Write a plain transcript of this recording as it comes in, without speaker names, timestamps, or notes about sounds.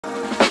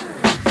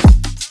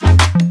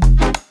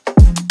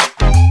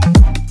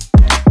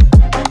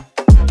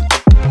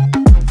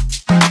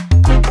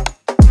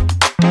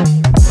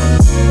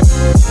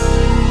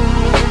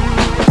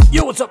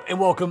and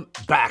welcome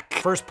back.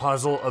 First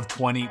puzzle of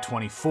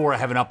 2024. I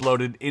haven't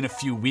uploaded in a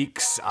few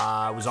weeks.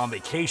 I was on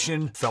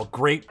vacation, felt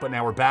great, but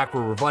now we're back,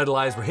 we're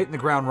revitalized, we're hitting the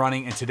ground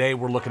running, and today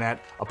we're looking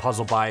at a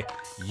puzzle by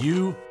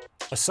Yuu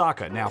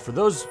Asaka. Now, for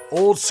those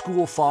old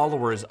school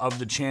followers of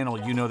the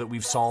channel, you know that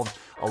we've solved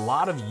a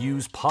lot of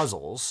Yuu's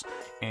puzzles,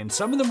 and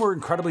some of them were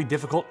incredibly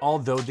difficult,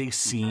 although they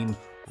seem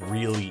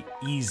really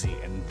easy,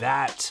 and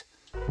that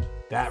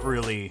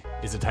really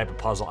is the type of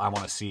puzzle I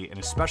want to see, and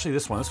especially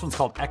this one. This one's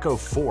called Echo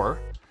 4,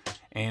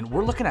 and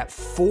we're looking at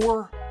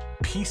 4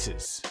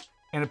 pieces.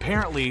 And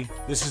apparently,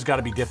 this has got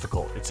to be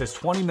difficult. It says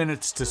 20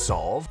 minutes to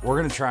solve. We're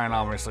gonna try and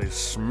obviously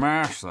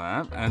smash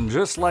that, and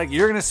just like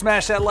you're gonna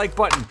smash that like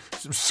button,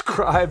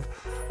 subscribe,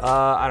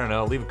 I don't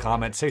know, leave a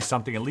comment, say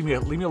something, and leave me a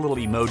little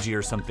emoji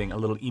or something, a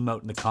little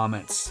emote in the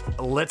comments.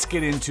 Let's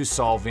get into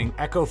solving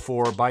Echo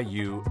 4 by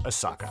Yuu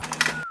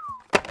Asaka.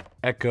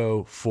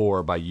 Echo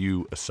 4 by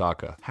Yuu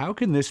Asaka. How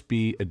can this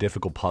be a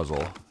difficult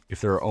puzzle if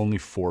there are only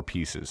 4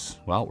 pieces?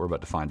 Well, we're about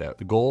to find out.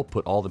 The goal,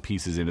 put all the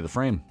pieces into the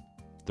frame.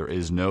 There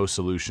is no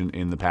solution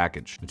in the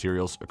package.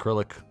 Materials,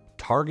 acrylic.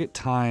 Target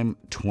time,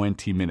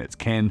 20 minutes.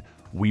 Can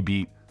we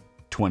beat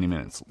 20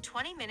 minutes?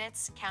 20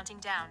 minutes, counting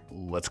down.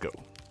 Let's go.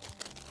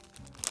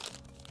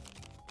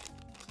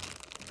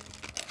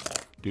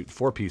 Dude,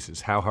 4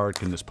 pieces. How hard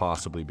can this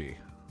possibly be?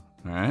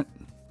 All right.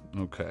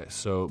 Okay,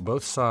 so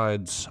both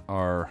sides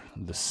are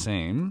the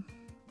same.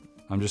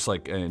 I'm just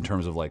like, in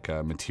terms of like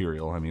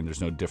material, I mean, there's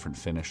no different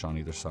finish on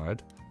either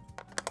side.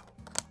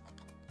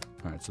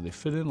 All right, so they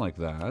fit in like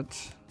that.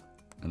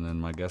 And then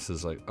my guess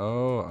is like,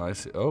 oh, I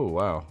see. Oh,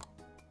 wow.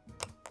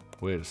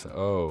 Wait a second.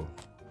 Oh,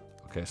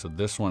 okay, so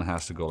this one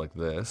has to go like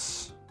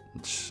this.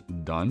 It's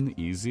done,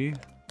 easy,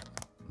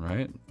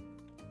 right?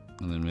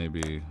 And then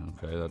maybe,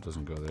 okay, that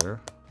doesn't go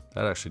there.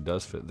 That actually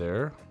does fit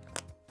there.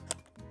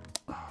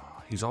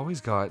 He's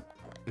always got,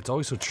 it's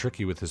always so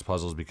tricky with his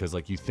puzzles because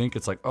like you think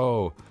it's like,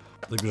 oh,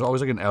 like there's always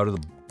like an out of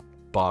the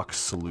box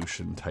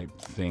solution type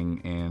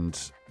thing,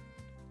 and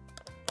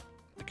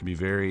it can be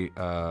very,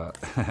 or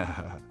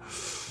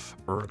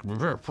it can be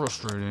very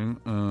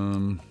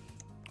frustrating,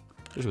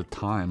 just with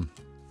time.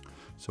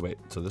 So wait,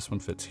 so this one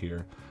fits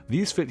here.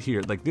 These fit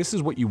here, like this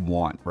is what you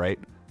want, right?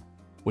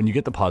 When you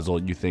get the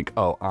puzzle, you think,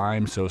 oh,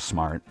 I'm so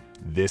smart.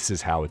 This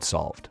is how it's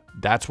solved.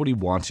 That's what he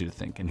wants you to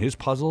think. And his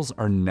puzzles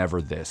are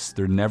never this.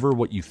 They're never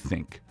what you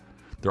think.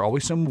 They're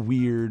always some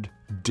weird,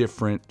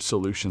 different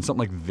solution.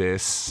 Something like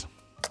this.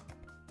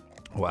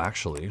 Well,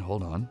 actually,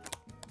 hold on.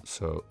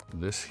 So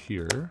this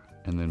here,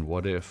 and then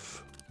what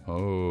if,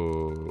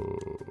 oh,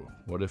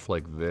 what if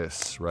like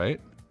this, right?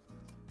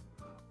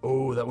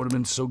 Oh, that would have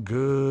been so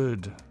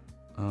good.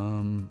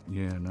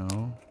 Yeah,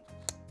 no.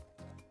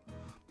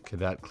 Okay,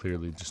 that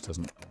clearly just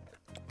doesn't,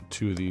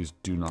 2 of these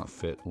do not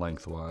fit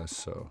lengthwise,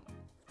 so.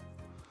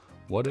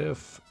 What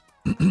if,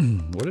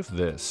 what if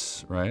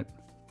this, right?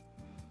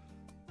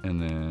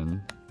 And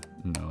then,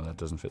 no, that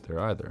doesn't fit there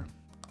either.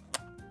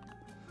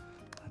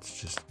 That's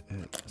just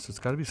it. So it's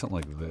gotta be something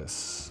like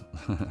this.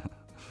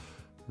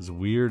 As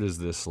weird as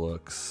this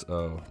looks,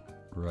 oh,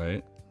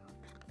 right?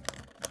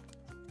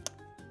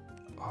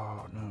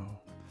 Oh no,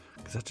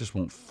 because that just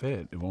won't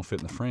fit. It won't fit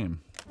in the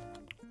frame.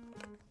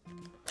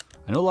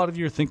 I know a lot of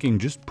you are thinking,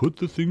 just put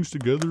the things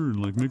together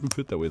and like make them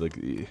fit that way. Like,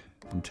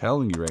 I'm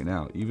telling you right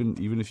now, even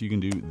if you can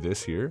do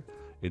this here,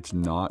 it's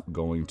not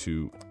going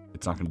to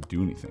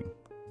do anything.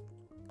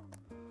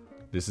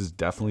 This is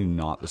definitely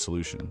not the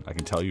solution. I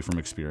can tell you from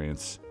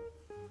experience,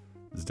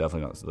 it's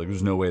definitely not. Like,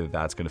 there's no way that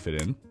that's going to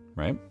fit in,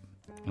 right?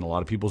 And a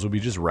lot of people's will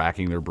be just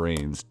racking their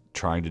brains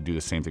trying to do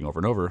the same thing over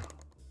and over.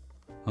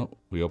 Oh,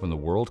 we open the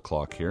world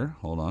clock here.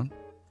 Hold on.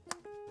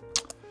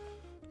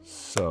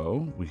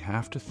 So we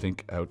have to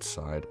think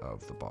outside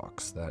of the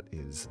box. That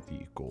is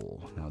the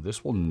goal. Now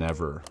this will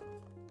never,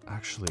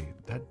 actually,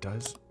 that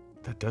does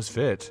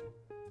fit.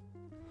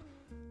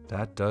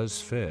 That does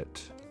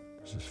fit.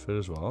 Does this fit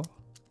as well?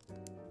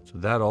 So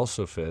that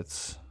also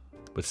fits,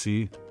 but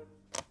see,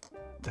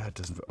 that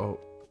doesn't fit. Oh,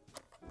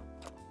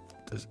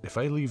 if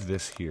I leave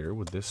this here,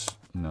 would this,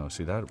 no,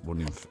 see that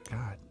wouldn't even fit.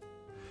 God,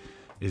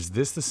 is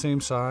this the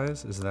same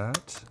size as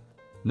that?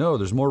 No,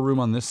 there's more room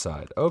on this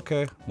side.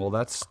 Okay, well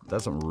that's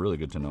something really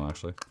good to know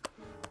actually.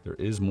 There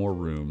is more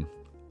room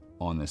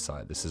on this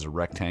side. This is a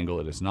rectangle,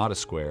 it is not a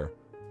square.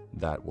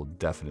 That will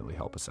definitely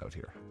help us out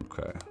here.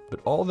 Okay,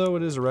 but although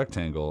it is a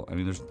rectangle, I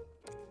mean there's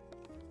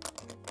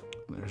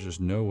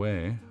just no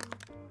way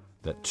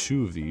that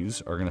 2 of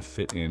these are gonna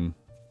fit in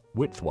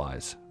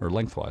widthwise or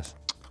lengthwise.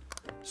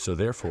 So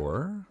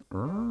therefore,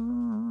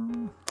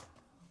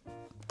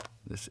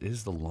 this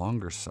is the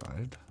longer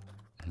side,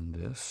 and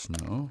this,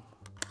 no.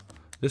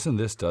 This and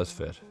this does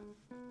fit,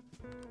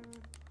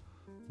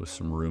 with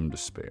some room to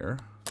spare.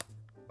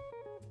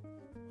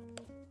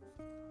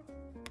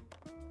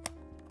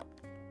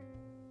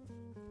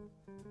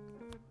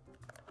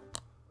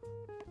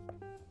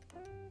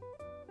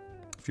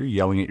 If you're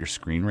yelling at your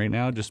screen right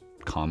now, just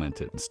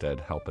comment it instead.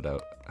 Help it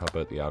out. Help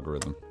out the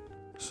algorithm.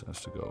 This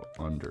has to go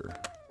under.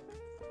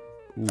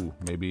 Ooh,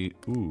 maybe,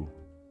 ooh.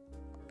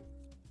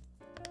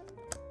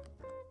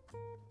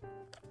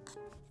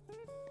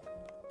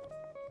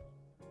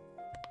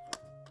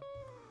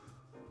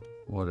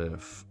 What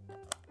if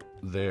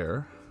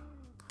there?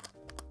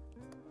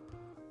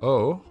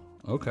 Oh,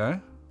 okay.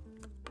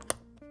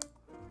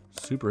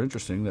 Super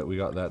interesting that we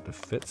got that to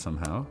fit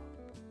somehow.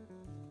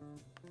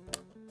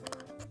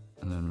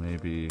 And then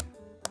maybe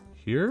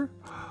here?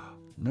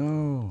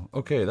 No.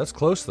 Okay, that's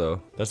close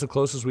though. That's the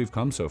closest we've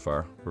come so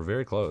far. We're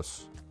very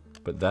close.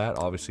 But that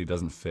obviously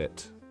doesn't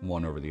fit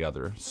one over the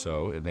other,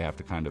 so they have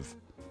to kind of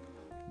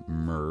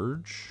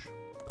merge.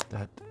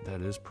 That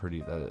is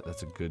pretty,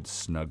 that's a good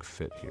snug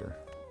fit here.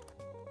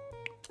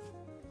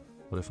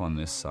 What if on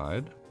this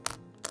side?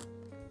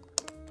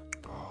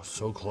 Oh,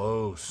 so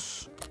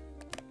close.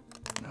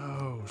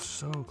 No,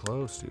 so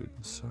close, dude.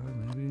 This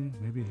side,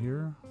 maybe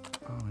here?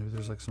 Oh, maybe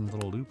there's like some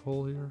little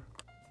loophole here.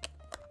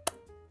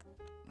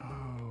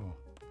 Oh,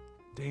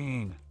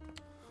 dang.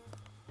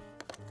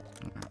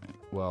 All right,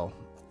 well,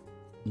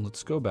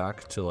 let's go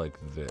back to like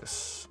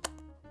this.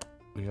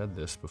 We had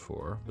this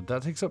before, but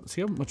that takes up,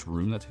 see how much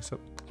room that takes up?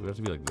 We have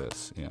to be like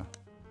this, yeah.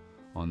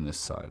 On this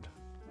side.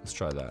 Let's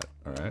try that,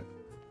 all right?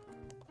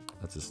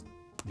 That's just,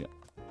 yeah.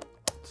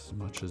 As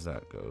much as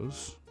that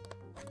goes.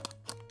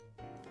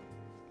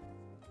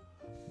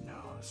 No,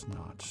 it's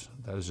not.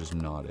 That is just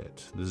not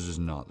it. This is just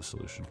not the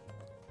solution.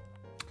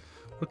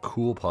 What a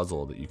cool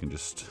puzzle that you can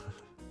just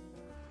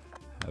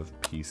have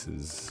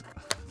pieces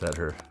that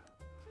are,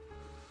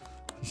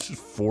 it's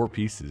just 4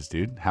 pieces,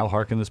 dude. How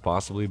hard can this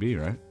possibly be,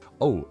 right?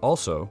 Oh,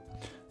 also,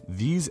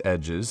 these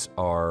edges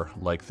are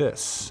like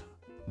this.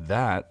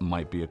 That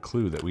might be a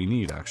clue that we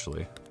need,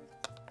 actually.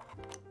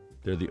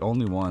 They're the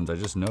only ones I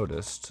just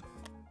noticed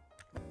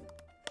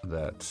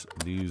that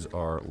these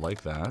are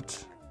like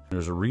that.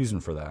 There's a reason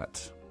for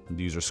that.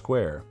 These are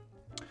square.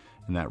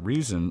 And that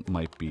reason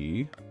might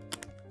be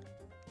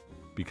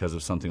because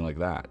of something like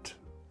that,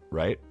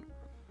 right?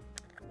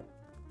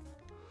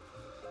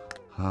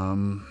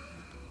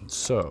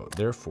 So,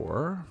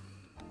 therefore,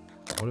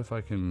 what if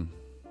I can...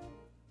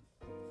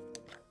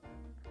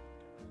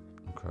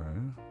 Okay.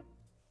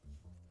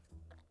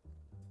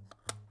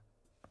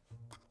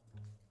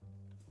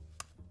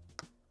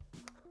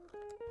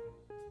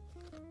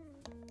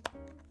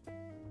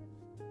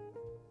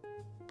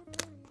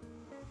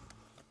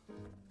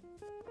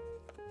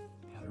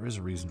 Yeah, there is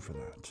a reason for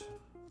that.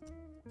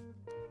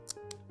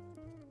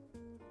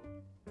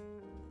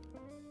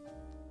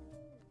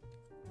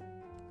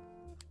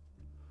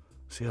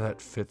 See how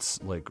that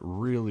fits like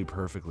really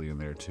perfectly in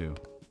there too.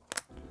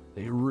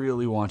 They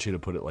really want you to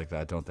put it like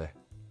that, don't they?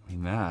 I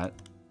mean, that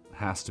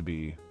has to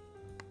be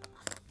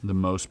the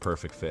most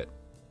perfect fit.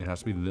 It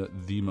has to be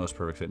the most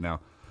perfect fit.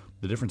 Now,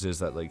 the difference is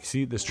that, like,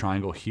 see this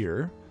triangle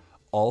here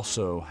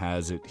also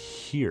has it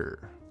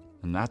here.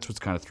 And that's what's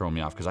kind of throwing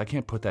me off, because I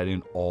can't put that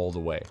in all the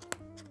way.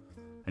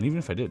 And even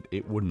if I did,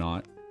 it would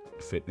not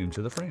fit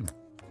into the frame.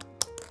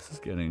 This is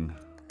getting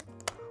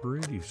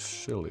pretty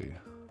silly.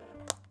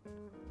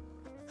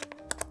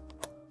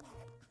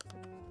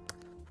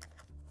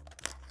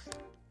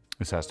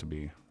 This has to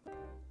be...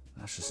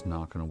 That's just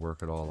not going to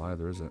work at all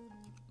either, is it?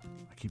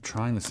 I keep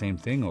trying the same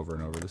thing over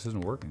and over. This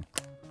isn't working.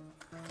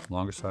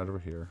 Longer side over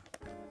here.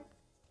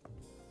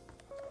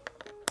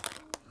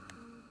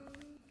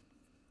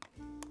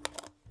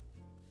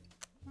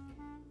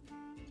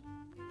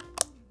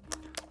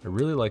 I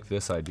really like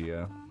this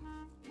idea.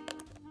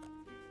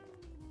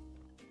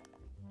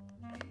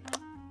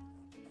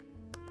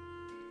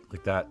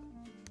 Like that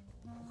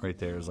right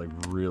there is like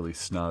really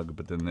snug,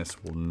 but then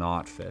this will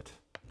not fit.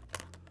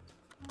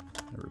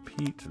 I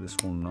repeat, this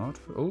will not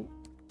fit. Oh,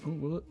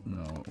 will it?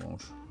 No, it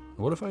won't.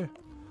 What if I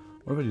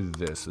do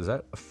this? Is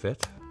that a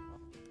fit?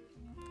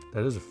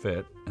 That is a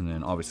fit, and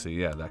then obviously,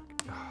 yeah,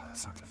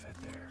 that's not gonna fit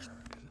there.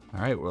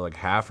 All right, we're like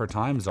half our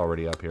time is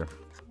already up here.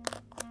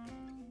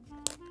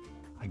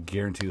 I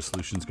guarantee the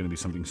solution is gonna be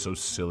something so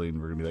silly,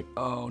 and we're gonna be like,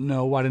 oh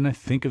no, why didn't I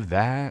think of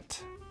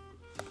that?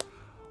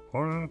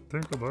 Why didn't I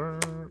think of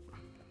that?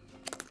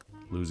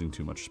 Losing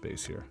too much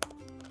space here.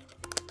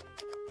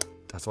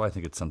 That's why I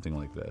think it's something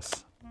like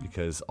this.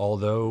 Because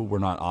although we're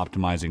not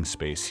optimizing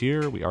space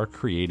here, we are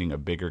creating a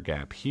bigger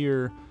gap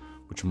here,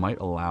 which might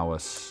allow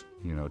us,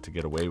 you know, to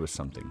get away with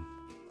something.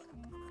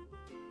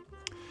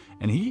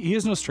 And he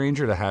is no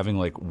stranger to having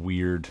like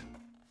weird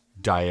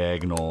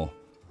diagonal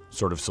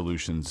sort of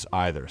solutions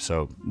either.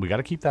 So we got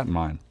to keep that in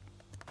mind.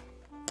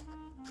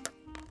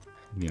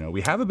 You know,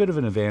 we have a bit of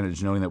an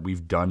advantage knowing that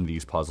we've done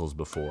these puzzles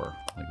before.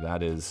 Like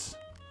that is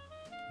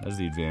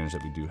the advantage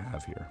that we do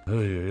have here.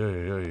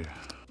 Okay,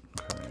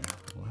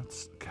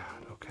 let's, God,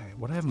 okay.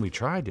 What haven't we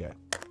tried yet?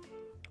 I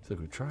feel like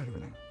we've tried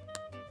everything.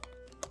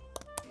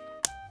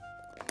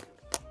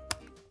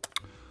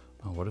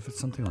 Oh, what if it's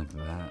something like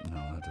that? No,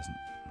 that doesn't.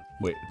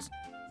 Wait, it's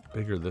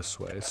bigger this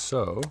way.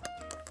 So,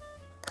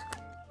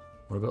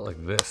 what about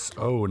like this?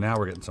 Oh, now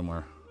we're getting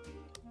somewhere.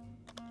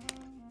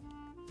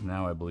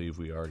 Now I believe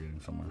we are getting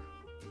somewhere.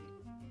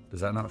 Does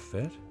that not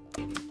fit?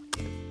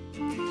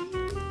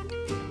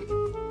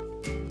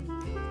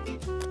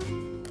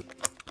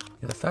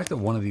 Yeah, the fact that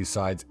one of these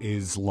sides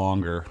is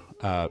longer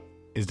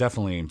is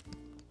definitely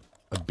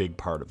a big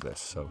part of this.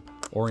 So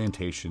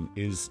orientation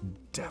is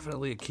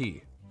definitely a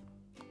key.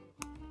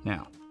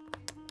 Now,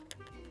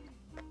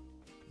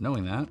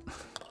 knowing that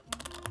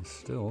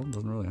still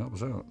doesn't really help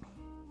us out.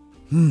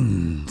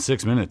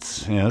 6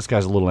 minutes. Yeah, this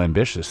guy's a little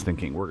ambitious,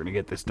 thinking we're gonna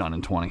get this done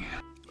in 20.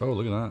 Oh,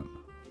 look at that.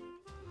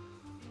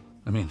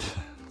 I mean,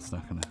 it's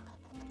not gonna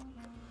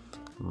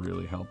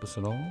really help us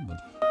at all, but...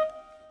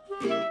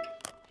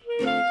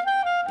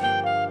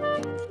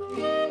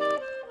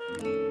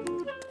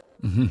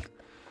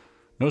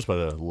 Notice by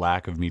the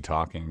lack of me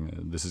talking,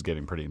 this is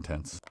getting pretty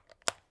intense.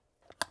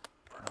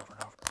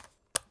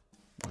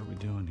 What are we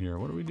doing here?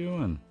 What are we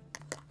doing?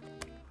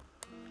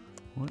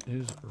 What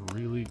is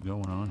really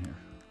going on here?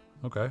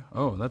 Okay.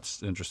 Oh,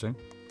 that's interesting.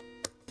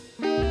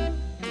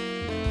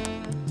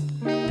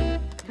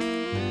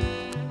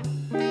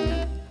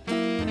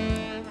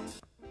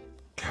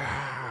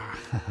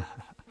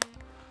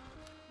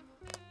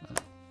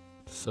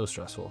 So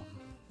stressful.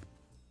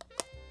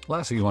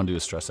 Last thing you want to do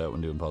is stress out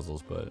when doing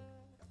puzzles, but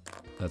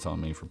that's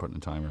on me for putting a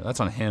timer. That's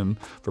on him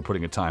for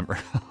putting a timer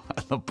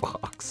on the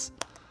box.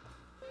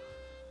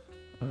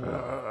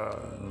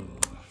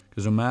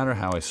 Because no matter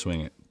how I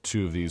swing it,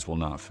 2 of these will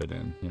not fit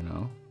in, you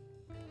know?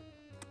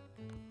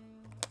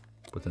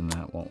 But then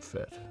that won't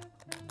fit.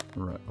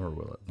 Right, or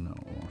will it? No,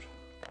 it won't.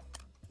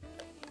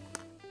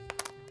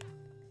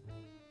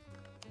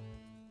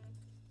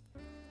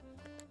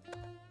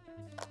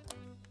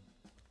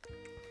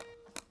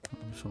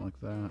 Something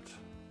like that.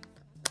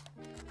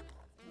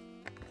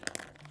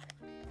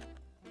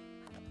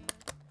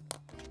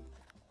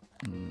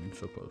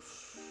 So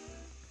close.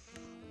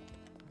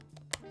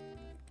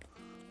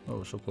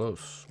 Oh, so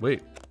close.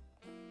 Wait.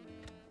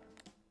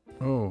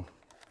 Oh.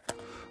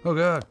 Oh,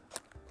 God.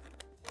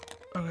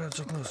 Oh, God,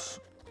 so close.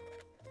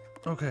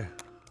 Okay.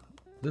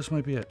 This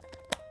might be it.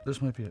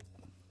 This might be it.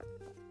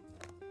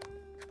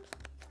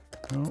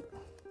 No.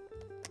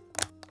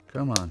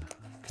 Come on.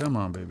 Come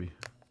on, baby.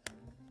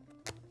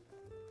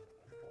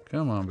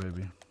 Come on,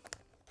 baby.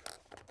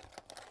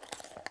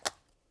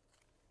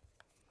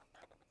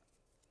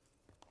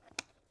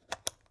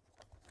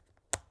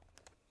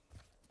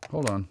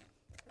 Hold on.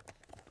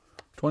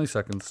 20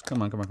 seconds.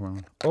 Come on, come on, come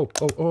on. Oh,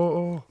 oh, oh,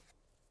 oh.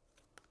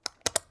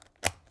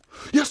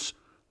 Yes!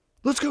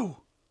 Let's go!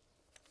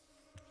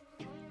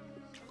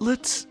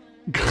 Let's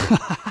go.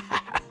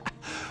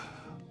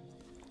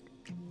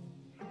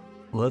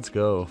 Let's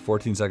go.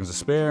 14 seconds to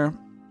spare.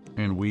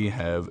 And we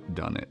have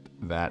done it.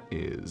 That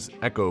is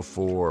Echo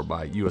 4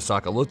 by Yuu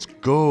Asaka. Let's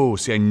go.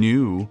 See, I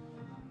knew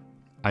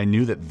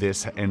that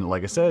this, and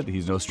like I said,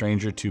 he's no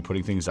stranger to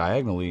putting things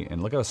diagonally,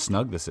 and look how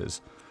snug this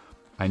is.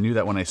 I knew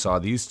that when I saw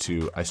these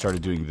 2, I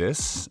started doing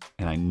this,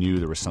 and I knew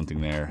there was something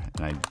there,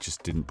 and I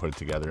just didn't put it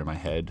together in my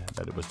head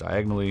that it was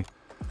diagonally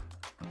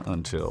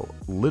until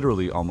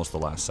literally almost the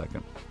last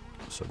second.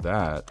 So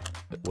that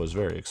was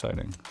very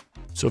exciting.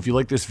 So if you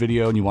like this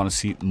video and you want to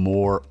see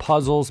more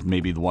puzzles,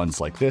 maybe the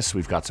ones like this,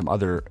 we've got some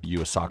other Yuu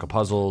Asaka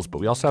puzzles, but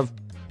we also have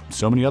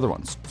so many other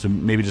ones. So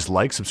maybe just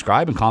like,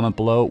 subscribe, and comment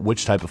below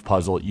which type of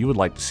puzzle you would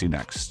like to see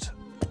next.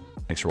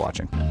 Thanks for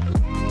watching.